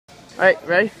Alright,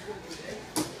 ready?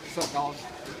 What's up, dog?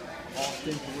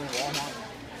 Austin to win Walmart.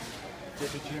 Get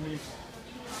the Jimmy.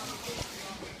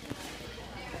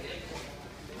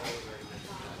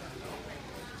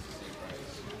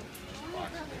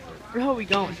 Where are we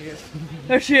going?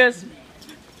 There she is.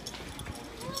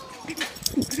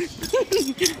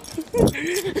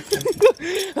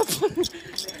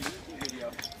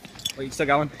 Wait, you still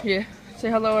going? Yeah. Say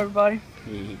hello, everybody.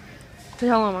 Say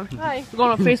hello, Mom. Hi. We're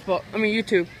going on Facebook. I mean,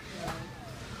 YouTube.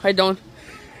 How you doing?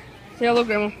 Say hello,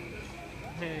 Grandma.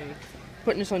 Hey.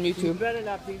 Putting this on YouTube. You better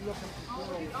not be looking for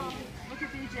Look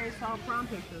at DJ's prom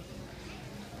pictures.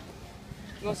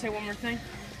 You want to say one more thing?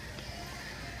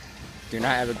 Do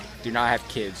not have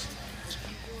kids.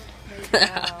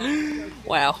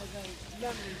 Wow.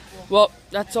 Well,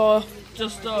 that's all.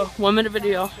 Just a 1 minute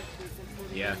video.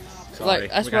 Yeah. Sorry.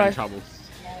 Like, that's we got in why- trouble.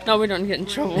 No, we don't get in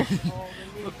trouble.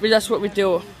 But that's what we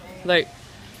do. Like,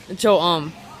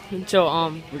 until We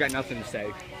got nothing to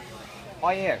say. Oh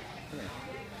yeah.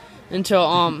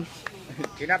 until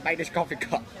Do not bite this coffee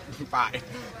cup. Bye.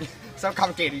 So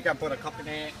complicated. You gotta put a cup in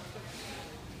there.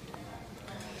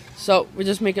 So we're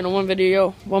just making a 1 minute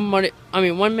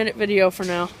video for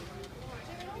now.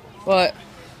 But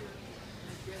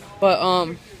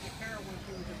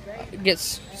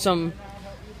gets some,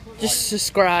 just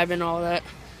subscribe and all that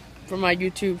for my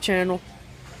YouTube channel.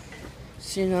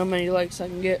 Seeing how many likes I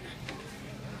can get.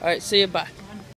 Alright, see you, bye.